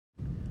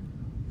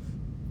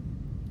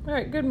All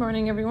right, good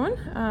morning everyone,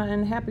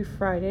 and happy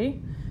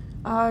Friday.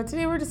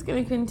 Today we're just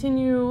going to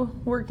continue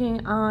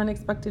working on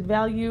expected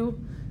value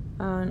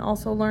and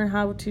also learn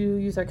how to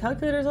use our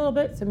calculators a little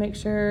bit, so make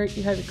sure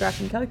you have your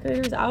graphing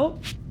calculators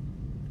out,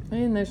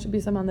 and there should be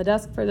some on the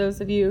desk for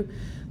those of you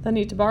that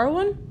need to borrow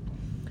one.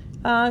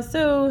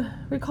 So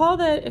recall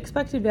that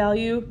expected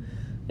value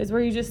is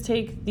where you just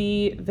take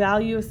the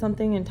value of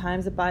something and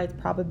times it by its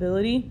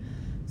probability.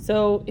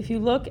 So if you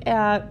look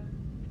at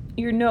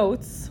your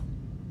notes,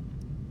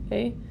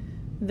 okay,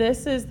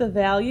 this is the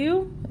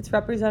value. It's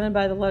represented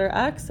by the letter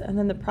X, and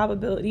then the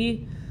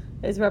probability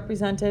is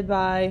represented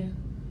by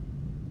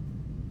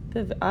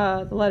the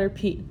letter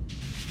P.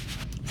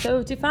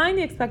 So to find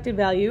the expected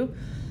value,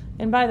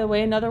 and by the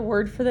way, another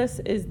word for this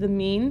is the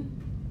mean.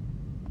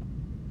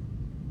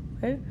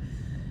 Okay,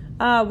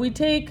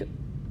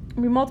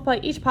 we multiply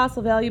each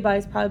possible value by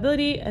its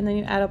probability, and then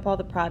you add up all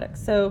the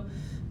products. So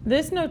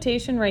this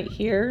notation right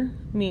here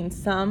means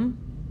sum.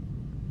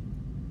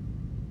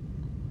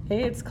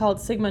 Okay, it's called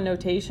sigma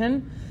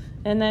notation.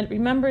 And then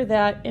remember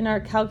that in our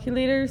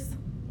calculators,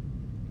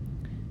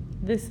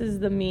 this is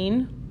the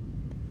mean.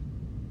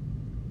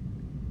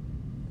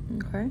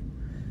 Okay.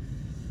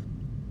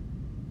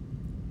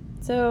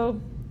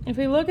 So if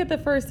we look at the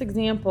first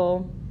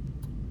example,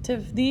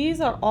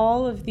 these are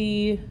all of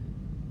the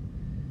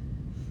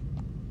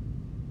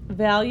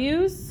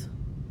values.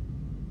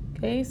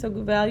 Okay, so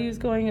values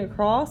going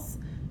across,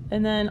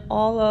 and then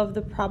all of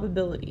the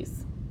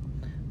probabilities.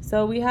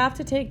 So we have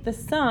to take the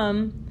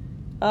sum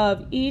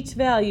of each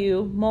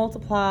value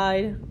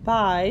multiplied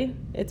by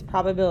its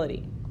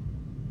probability.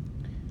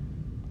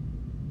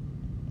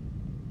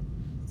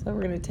 So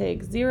we're going to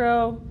take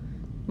 0,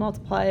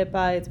 multiply it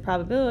by its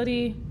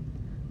probability,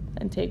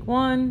 and take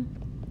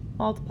 1,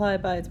 multiply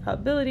it by its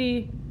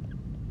probability,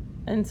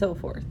 and so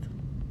forth.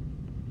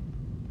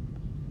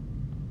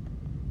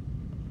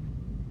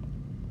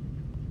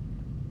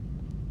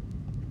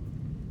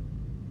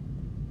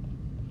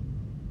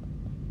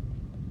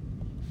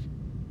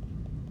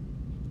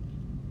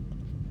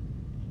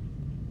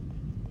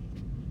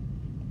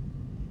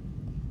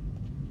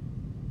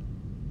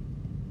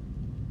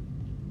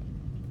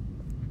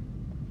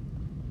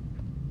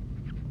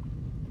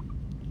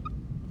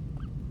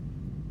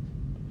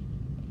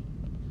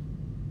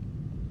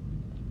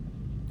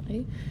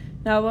 Okay.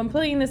 Now when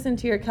putting this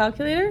into your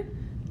calculator,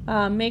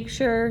 make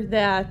sure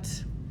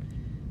that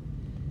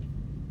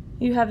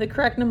you have the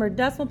correct number of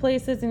decimal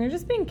places, and you're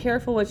just being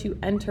careful what you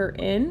enter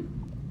in.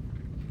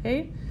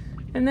 Okay,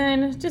 and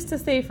then just to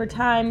save for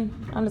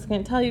time, I'm just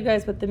going to tell you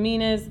guys what the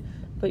mean is,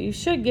 but you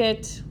should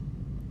get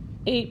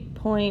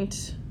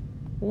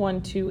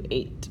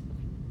 8.128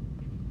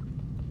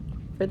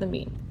 for the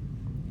mean.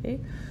 Okay,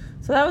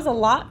 so that was a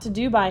lot to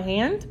do by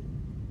hand.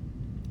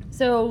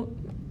 So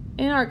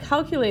in our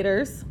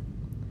calculators,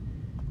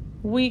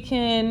 we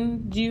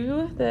can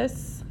do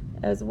this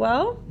as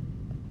well.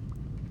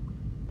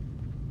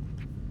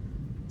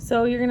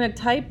 So you're going to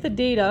type the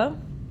data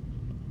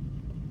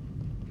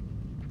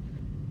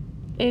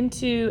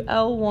into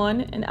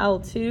L1 and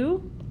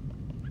L2.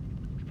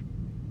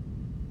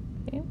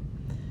 Okay.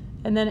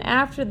 And then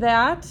after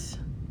that,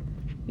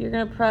 you're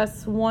going to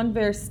press var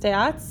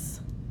stats.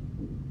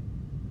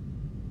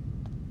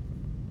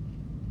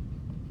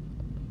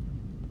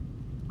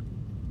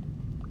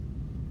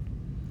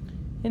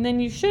 And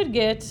then you should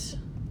get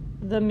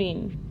the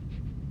mean.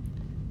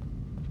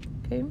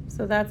 Okay,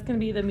 so that's going to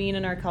be the mean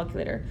in our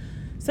calculator.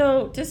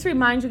 So just to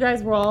remind you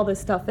guys where all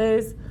this stuff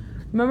is,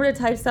 remember to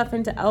type stuff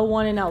into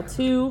L1 and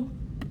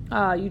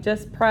L2. You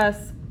just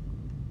press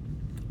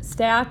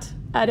stat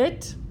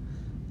edit.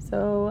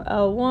 So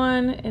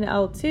L1 and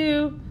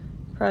L2,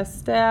 press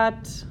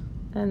stat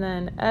and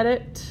then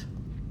edit.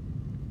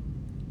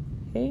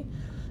 Okay,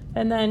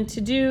 and then to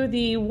do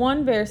the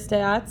var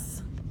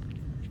stats,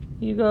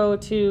 you go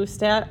to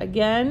stat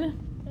again,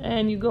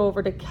 and you go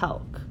over to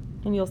calc,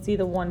 and you'll see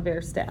the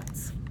var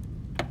stats.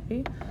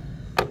 Okay.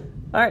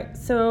 All right,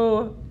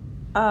 so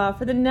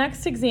for the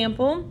next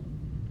example,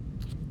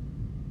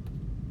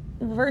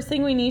 the first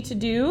thing we need to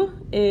do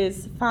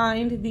is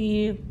find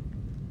the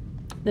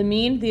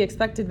mean, the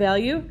expected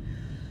value.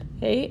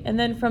 Okay, and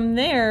then from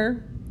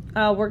there,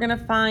 we're going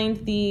to find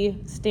the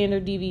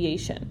standard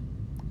deviation.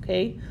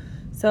 Okay.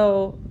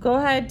 So go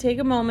ahead, take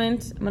a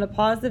moment. I'm going to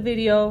pause the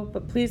video,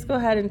 but please go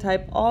ahead and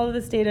type all of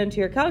this data into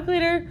your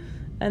calculator,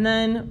 and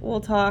then we'll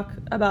talk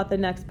about the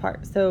next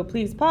part. So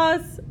please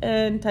pause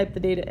and type the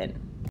data in.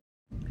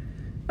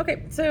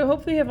 Okay, so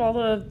hopefully you have all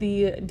of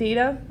the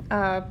data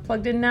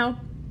plugged in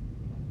now.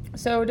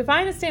 So to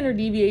find a standard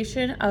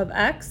deviation of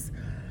X,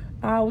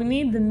 we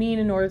need the mean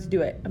in order to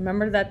do it.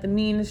 Remember that the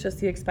mean is just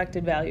the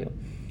expected value.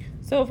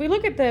 So if we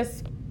look at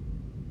this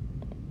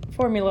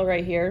formula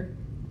right here,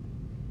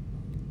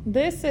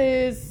 this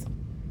is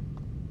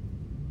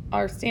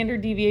our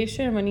standard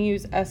deviation. I'm going to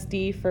use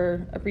SD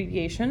for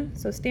abbreviation.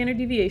 So standard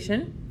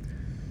deviation.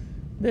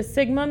 The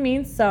sigma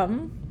means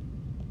sum.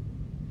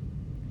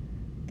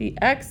 The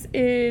X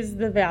is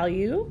the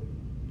value.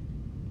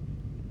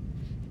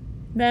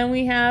 Then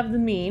we have the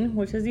mean,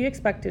 which is the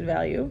expected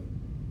value.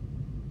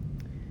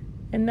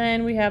 and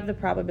then we have the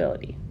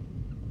probability.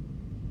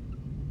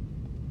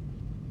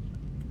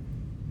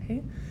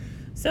 Okay.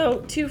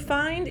 So to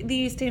find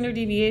the standard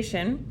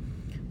deviation,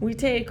 we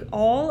take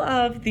all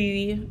of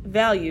the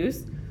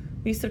values,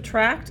 we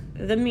subtract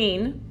the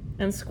mean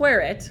and square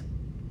it,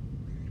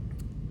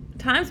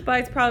 times by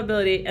its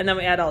probability, and then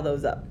we add all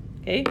those up.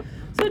 Okay.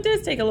 So it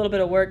does take a little bit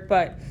of work,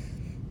 but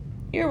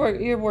your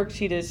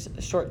worksheet is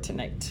short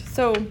tonight.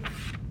 So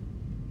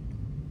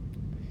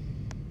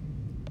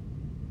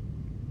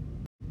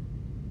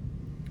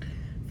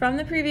from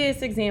the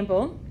previous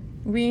example,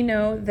 we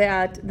know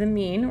that the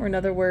mean, or in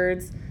other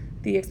words,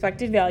 the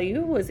expected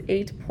value was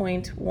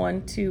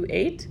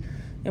 8.128,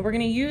 and we're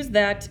going to use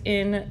that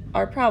in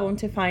our problem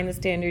to find the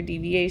standard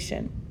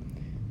deviation.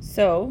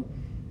 So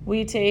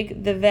we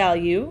take the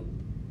value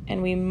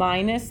and we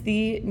minus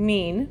the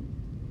mean,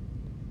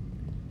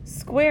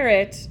 square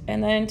it,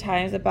 and then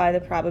times it by the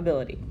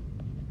probability.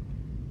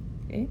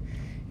 Okay?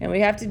 And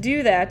we have to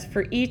do that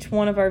for each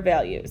one of our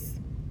values.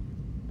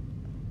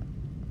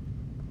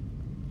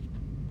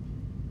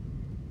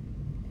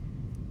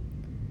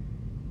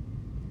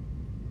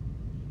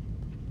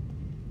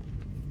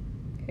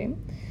 Okay?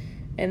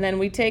 And then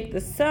we take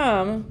the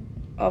sum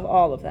of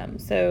all of them.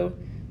 So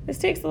this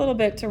takes a little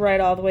bit to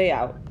write all the way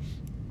out.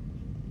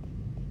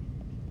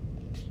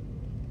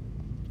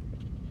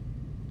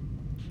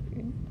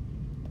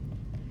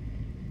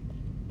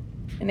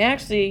 And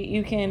actually,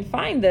 you can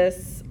find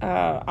this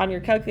on your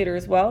calculator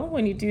as well.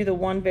 When you do the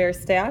one-var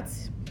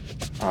stats,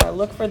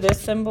 look for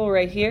this symbol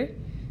right here,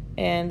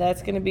 and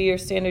that's going to be your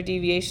standard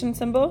deviation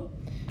symbol.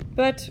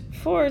 But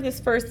for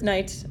this first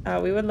night,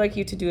 we would like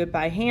you to do it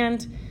by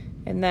hand,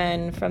 and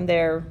then from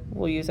there,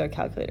 we'll use our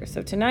calculator.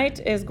 So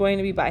tonight is going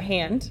to be by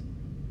hand.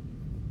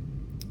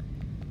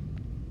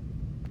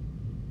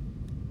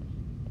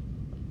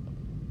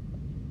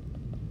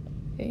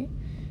 Okay.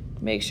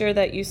 Make sure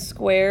that you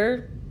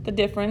square the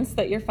difference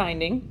that you're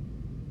finding.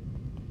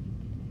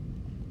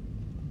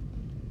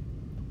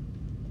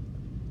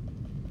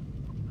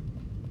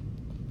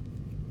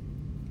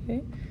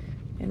 Okay,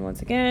 and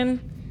once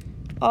again,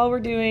 all we're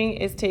doing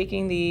is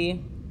taking the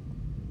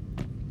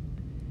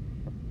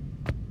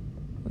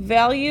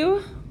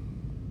value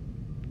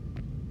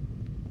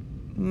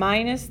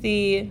minus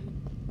the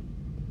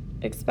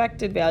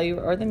expected value,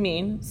 or the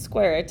mean,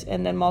 square it,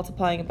 and then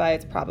multiplying it by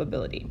its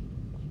probability.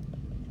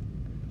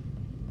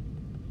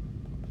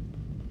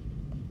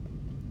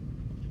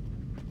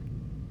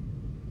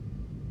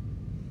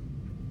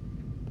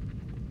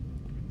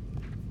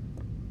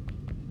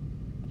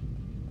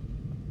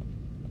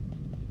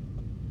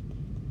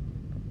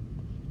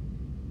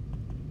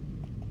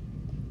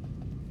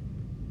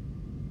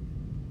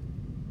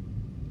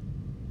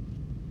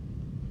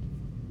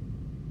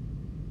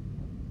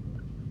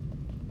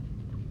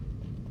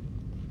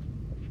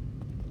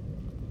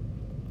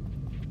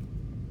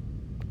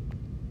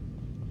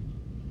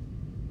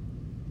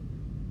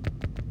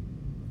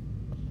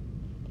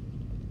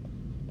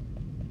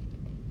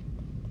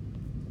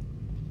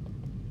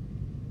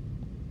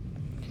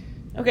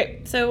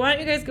 Okay, so why don't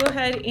you guys go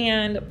ahead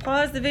and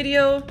pause the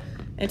video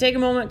and take a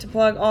moment to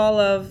plug all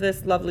of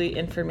this lovely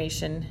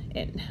information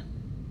in.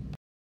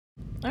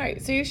 All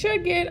right, so you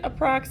should get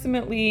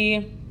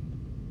approximately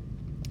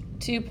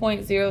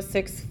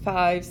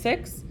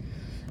 2.0656.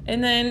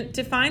 And then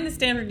to find the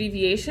standard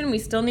deviation, we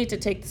still need to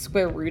take the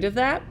square root of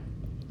that.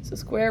 So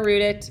square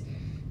root it,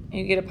 and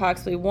you get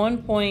approximately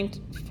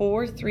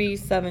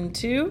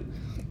 1.4372,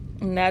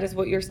 and that is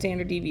what your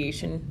standard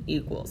deviation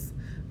equals.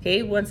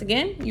 Okay, once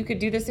again, you could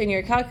do this in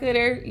your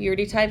calculator. You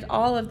already typed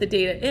all of the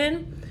data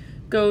in.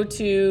 Go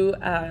to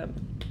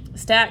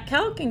Stat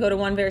Calc and go to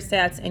one-var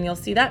stats, and you'll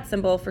see that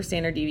symbol for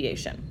standard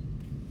deviation.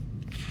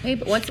 Okay,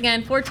 but once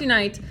again, for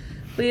tonight,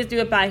 please do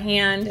it by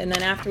hand, and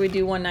then after we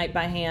do one night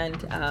by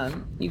hand,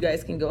 you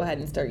guys can go ahead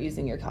and start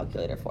using your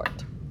calculator for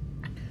it.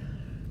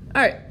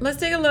 All right, let's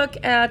take a look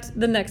at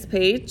the next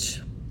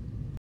page.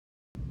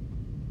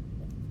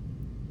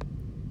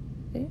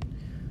 Okay.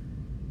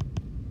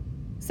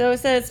 So it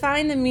says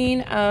find the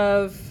mean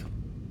of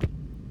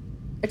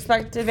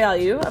expected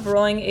value of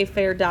rolling a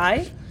fair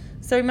die.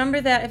 So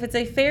remember that if it's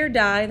a fair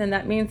die, then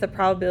that means the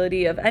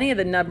probability of any of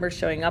the numbers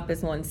showing up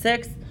is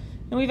 1/6.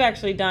 And we've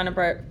actually done a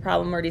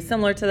problem already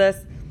similar to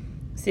this.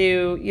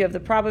 So you have the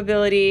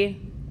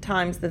probability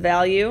times the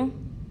value.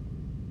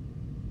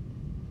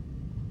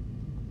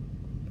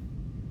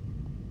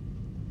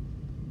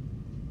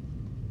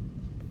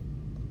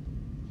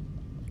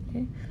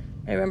 Okay.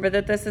 And remember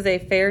that this is a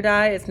fair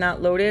die, it's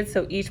not loaded,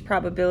 so each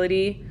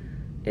probability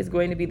is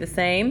going to be the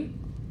same.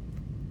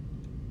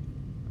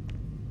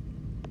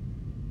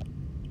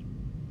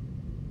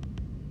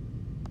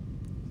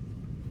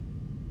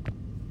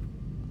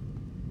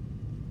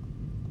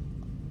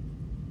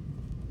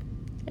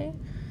 Okay.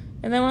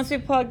 And then once we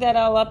plug that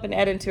all up and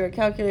add into our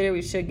calculator,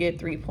 we should get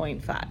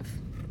 3.5.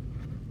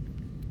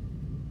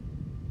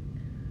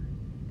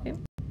 Okay.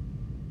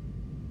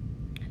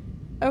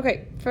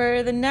 Okay,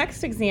 for the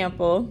next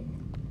example,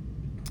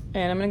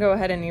 and I'm going to go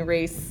ahead and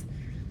erase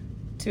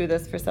to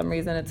this for some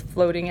reason. It's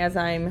floating as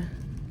I'm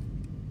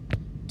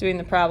doing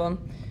the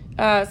problem.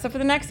 So for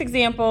the next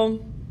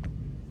example,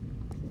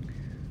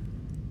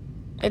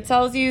 it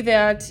tells you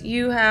that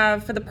you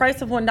have, for the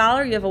price of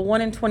 $1, you have a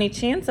 1 in 20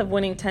 chance of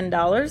winning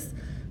 $10.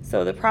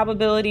 So the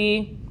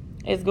probability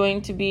is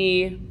going to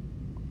be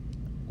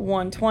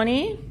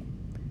 1/20,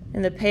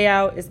 and the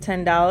payout is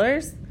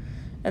 $10.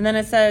 And then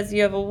it says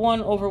you have a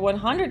 1 over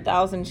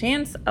 100,000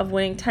 chance of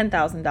winning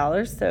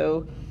 $10,000.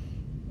 So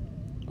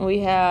we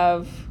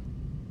have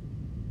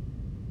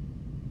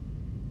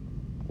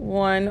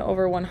 1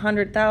 over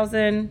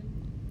 100,000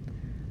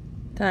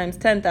 times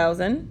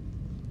 10,000.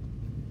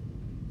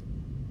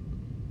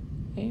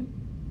 Okay.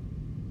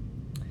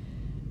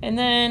 And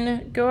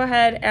then go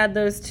ahead, add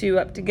those two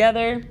up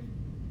together,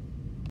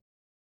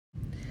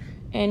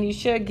 and you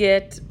should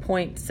get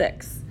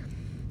 0.6.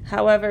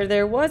 However,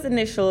 there was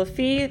initial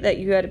fee that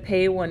you had to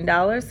pay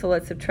 $1, so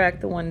let's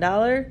subtract the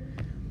 $1,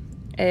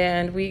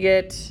 and we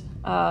get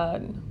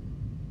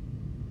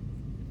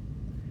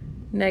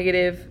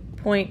negative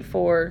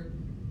 0.4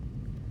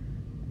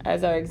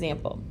 as our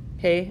example.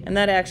 Okay, and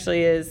that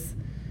actually is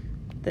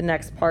the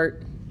next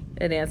part.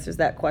 It answers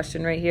that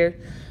question right here.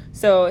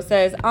 So it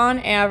says, on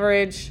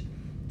average,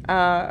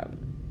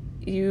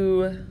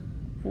 you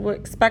will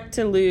expect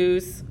to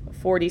lose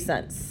 40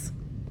 cents.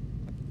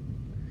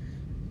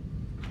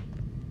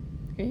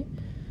 Okay.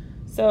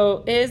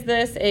 So is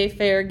this a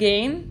fair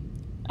game?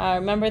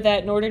 Remember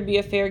that in order to be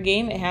a fair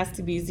game, it has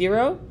to be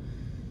 0.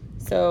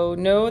 So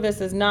no, this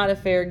is not a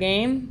fair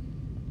game.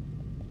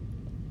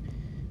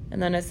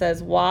 And then it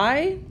says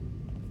why?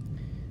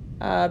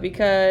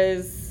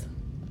 Because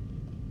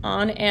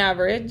on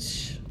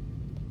average,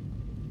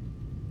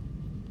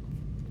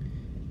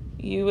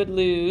 you would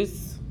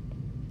lose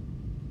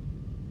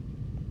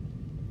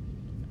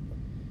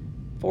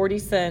 40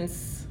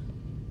 cents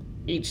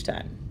each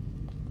time.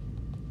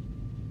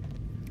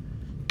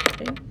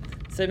 Okay.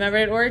 So remember,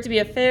 in order to be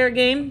a fair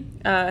game,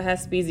 it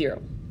has to be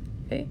 0.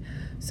 Okay.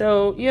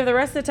 So you have the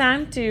rest of the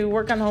time to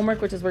work on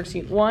homework, which is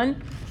worksheet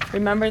 1.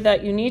 Remember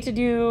that you need to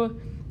do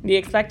the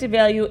expected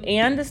value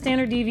and the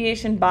standard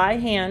deviation by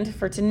hand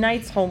for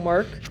tonight's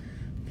homework.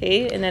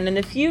 Okay. And then in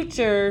the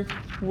future,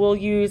 we'll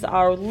use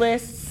our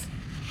lists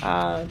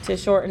to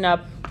shorten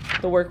up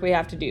the work we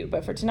have to do.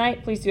 But for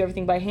tonight, please do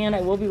everything by hand.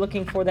 I will be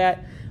looking for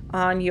that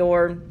on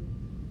your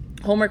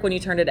homework when you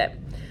turn it in.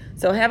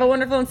 So have a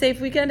wonderful and safe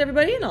weekend,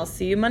 everybody, and I'll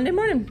see you Monday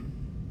morning.